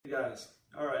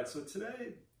All right, so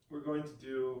today we're going to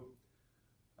do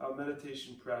a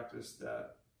meditation practice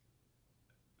that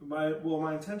my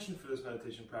intention for this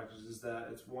meditation practice is that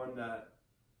it's one that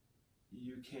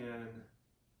it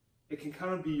can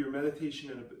kind of be your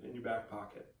meditation in your back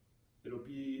pocket. It'll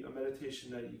be a meditation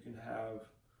that you can have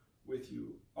with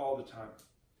you all the time.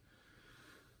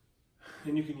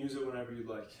 And you can use it whenever you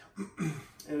like.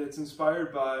 And it's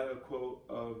inspired by a quote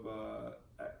of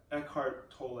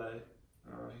Eckhart Tolle.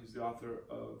 He's the author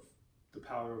of The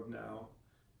Power of Now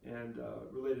and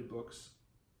related books.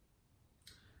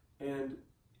 And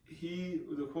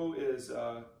the quote is,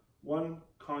 one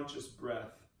conscious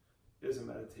breath is a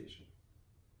meditation.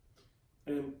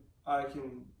 And I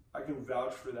can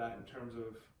vouch for that in terms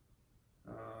of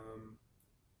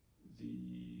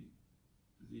the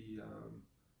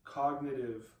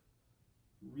cognitive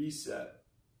reset,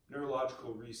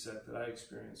 neurological reset that I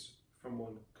experience from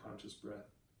one conscious breath.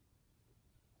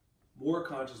 More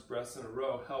conscious breaths in a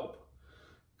row help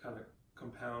kind of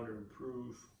compound or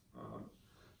improve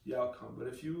the outcome. But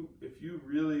if you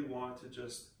really want to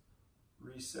just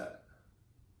reset,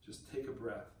 just take a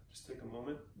breath, just take a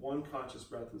moment. One conscious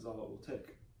breath is all it will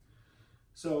take.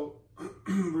 So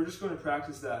we're just going to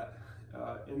practice that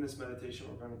in this meditation.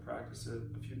 We're going to practice it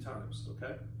a few times,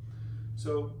 okay?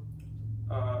 So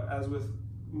as with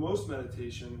most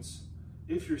meditations,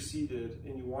 if you're seated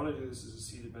and you want to do this as a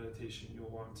seated meditation,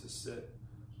 you'll want to sit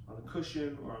on a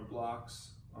cushion or on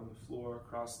blocks, on the floor,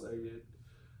 cross-legged.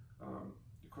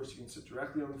 Of course, you can sit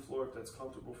directly on the floor if that's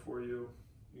comfortable for you.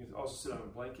 You can also sit on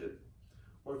a blanket,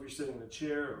 or if you're sitting in a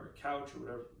chair or a couch or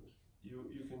whatever,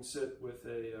 you can sit with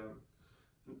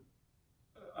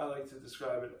I like to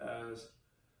describe it as,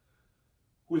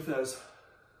 with as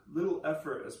little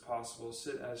effort as possible,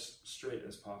 sit as straight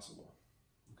as possible,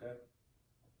 okay?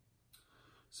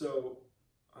 So,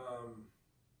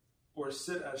 or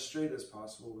sit as straight as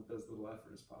possible with as little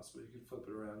effort as possible. You can flip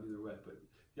it around either way, but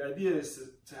the idea is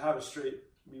to have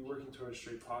be working toward a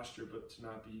straight posture, but to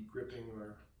not be gripping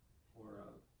or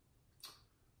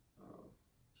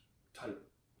tight,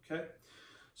 okay?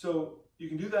 So you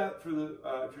can do that for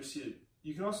if you're seated.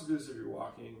 You can also do this if you're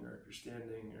walking, or if you're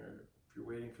standing, or if you're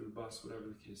waiting for the bus, whatever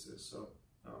the case is. So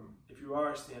if you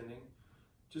are standing,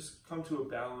 just come to a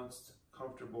balanced,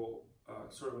 comfortable,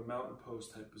 sort of a mountain pose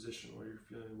type position where you're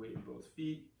feeling weight in both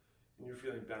feet and you're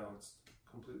feeling balanced,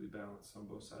 completely balanced on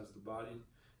both sides of the body,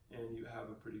 and you have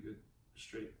a pretty good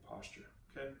straight posture,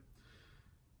 okay?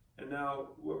 And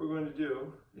now what we're going to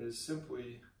do is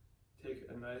simply take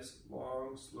a nice,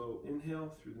 long, slow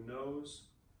inhale through the nose,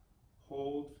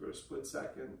 hold for a split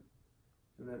second,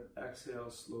 and then exhale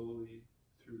slowly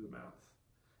through the mouth.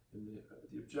 And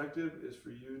the objective is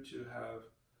for you to have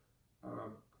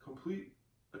complete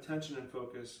attention and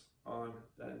focus on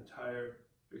that entire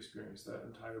experience, that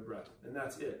entire breath. And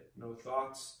that's it. No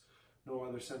thoughts, no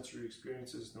other sensory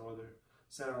experiences, no other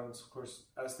sounds. Of course,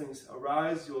 as things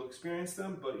arise, you'll experience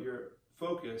them, but your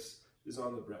focus is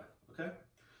on the breath, okay?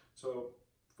 So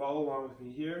follow along with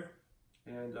me here,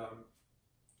 and of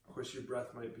course your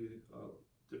breath might be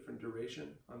a different duration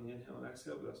on the inhale and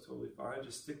exhale, but that's totally fine.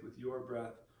 Just stick with your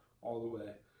breath all the way,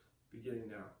 beginning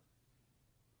now.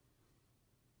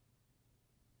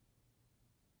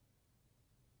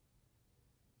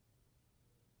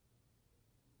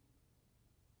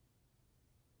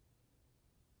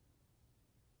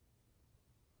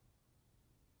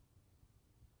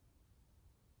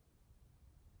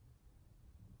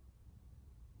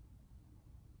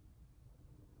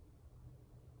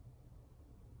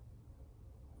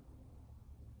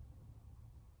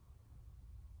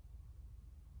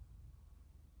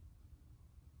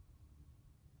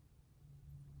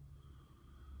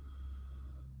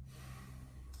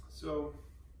 So,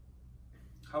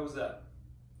 how was that?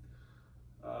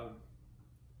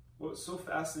 What was so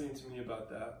fascinating to me about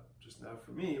that, just now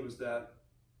for me, was that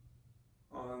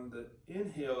on the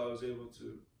inhale, I was able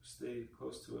to stay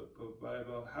close to it, but by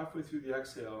about halfway through the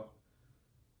exhale,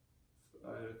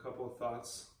 I had a couple of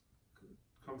thoughts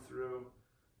come through.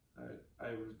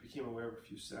 I became aware of a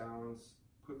few sounds,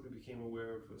 quickly became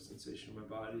aware of a sensation in my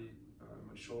body,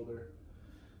 my shoulder.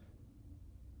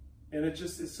 And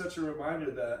it's such a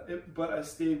reminder but I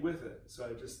stayed with it. So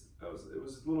it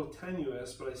was a little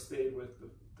tenuous, but I stayed with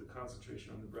the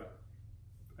concentration on the breath.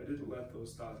 I didn't let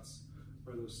those thoughts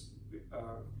or those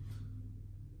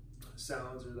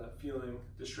sounds or that feeling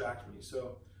distract me.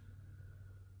 So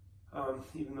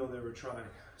even though they were trying.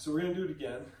 So we're gonna do it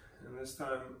again. And this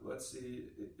time, let's see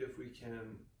if we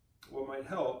can, what might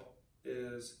help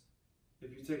is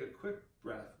if you take a quick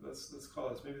breath. Let's call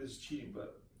this, maybe this is cheating,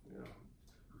 but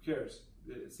who cares?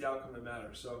 It's the outcome that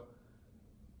matters. So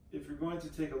if you're going to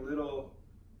take a little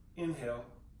inhale.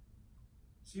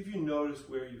 See if you notice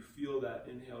where you feel that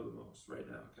inhale the most right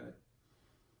now, okay?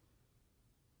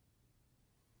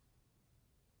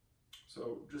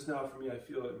 So just now for me, I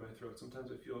feel it in my throat.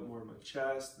 Sometimes I feel it more in my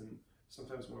chest and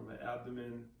sometimes more in my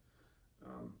abdomen.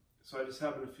 So I just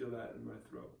happen to feel that in my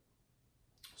throat.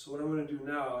 So what I'm going to do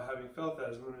now, having felt that,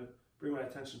 is I'm going to bring my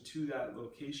attention to that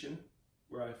location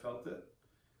where I felt it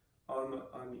on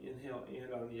the inhale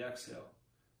and on the exhale.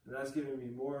 And that's giving me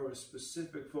more of a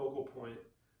specific focal point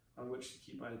on which to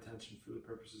keep my attention for the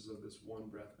purposes of this one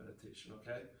breath meditation,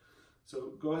 okay?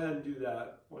 So go ahead and do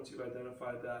that once you've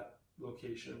identified that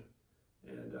location.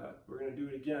 And we're going to do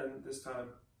it again. This time,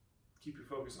 keep your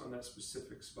focus on that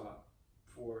specific spot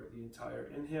for the entire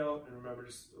inhale. And remember,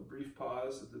 just a brief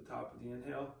pause at the top of the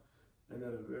inhale, and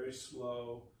then a very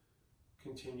slow,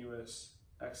 continuous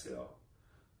exhale.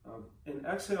 And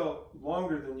exhale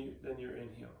longer than your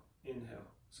inhale.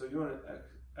 So you want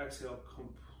to exhale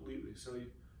completely. So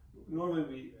normally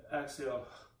we exhale,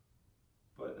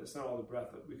 but it's not all the breath.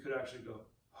 We could actually go,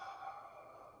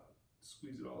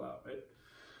 squeeze it all out, right?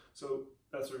 So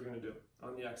that's what we're going to do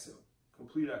on the exhale,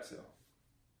 complete exhale.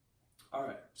 All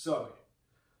right, so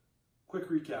quick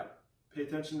recap. Pay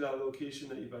attention to that location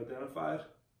that you've identified.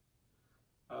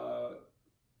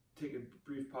 Take a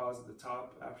brief pause at the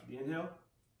top after the inhale,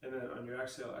 and then on your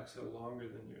exhale, exhale longer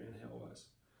than your inhale was.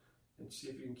 And see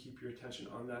if you can keep your attention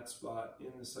on that spot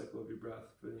in the cycle of your breath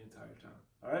for the entire time.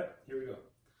 All right, here we go.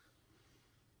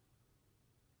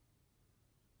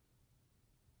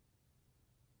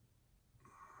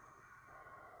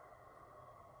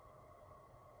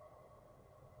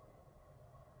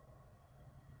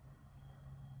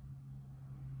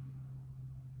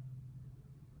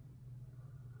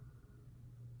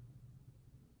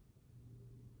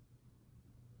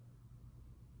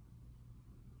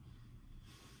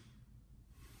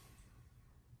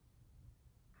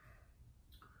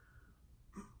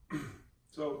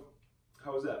 So,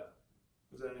 how was that?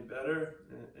 Was that any better?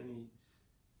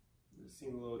 Did it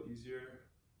seem a little easier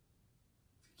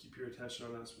to keep your attention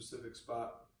on that specific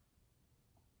spot?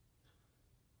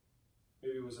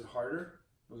 Maybe was it harder?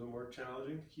 Was it more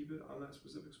challenging to keep it on that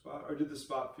specific spot? Or did the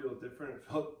spot feel different? It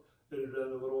felt it had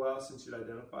been a little while since you'd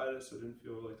identified it, so it didn't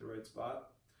feel like the right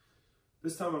spot.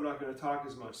 This time I'm not going to talk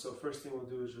as much, so first thing we'll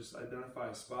do is just identify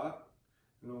a spot,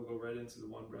 and then we'll go right into the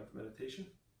one breath meditation.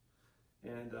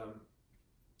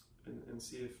 And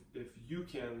see if you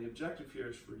can. The objective here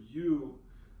is for you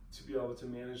to be able to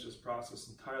manage this process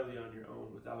entirely on your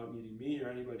own without needing me or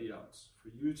anybody else. For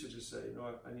you to just say, you know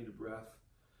what, I need a breath,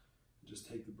 and just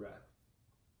take the breath.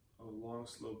 A long,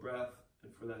 slow breath,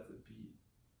 and for that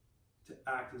to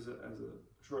act as a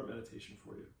short meditation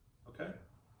for you. Okay?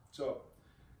 So,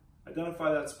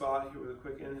 identify that spot here with a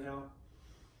quick inhale.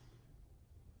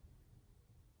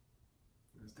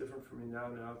 It's different for me now.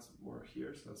 Now it's more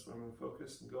here, so that's where I'm going to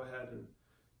focus. And go ahead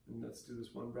and let's do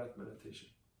this one breath meditation.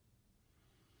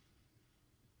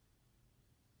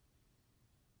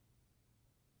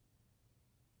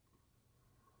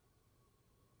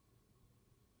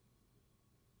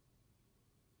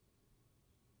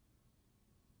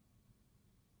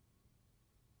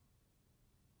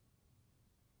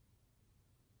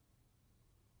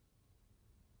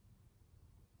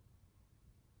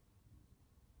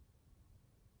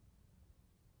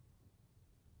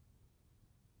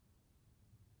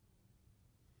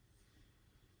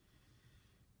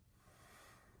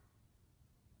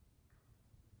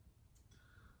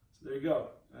 There you go.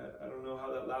 I don't know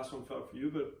how that last one felt for you,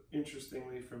 but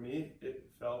interestingly for me, it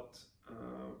felt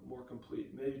more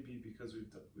complete. Maybe because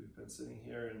we've been sitting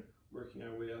here and working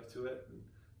our way up to it.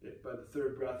 And by the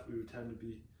third breath, we would tend to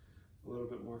be a little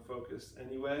bit more focused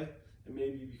anyway. And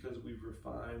maybe because we've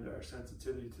refined our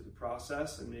sensitivity to the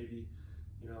process, and maybe,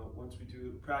 once we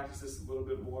do practice this a little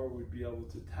bit more, we'd be able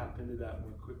to tap into that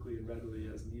more quickly and readily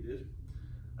as needed.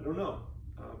 I don't know.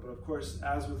 But of course,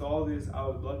 as with all of these, I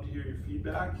would love to hear your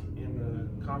feedback in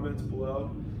the comments below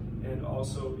and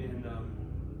also in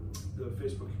the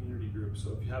Facebook community group.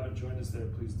 So if you haven't joined us there,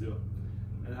 please do.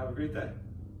 And have a great day.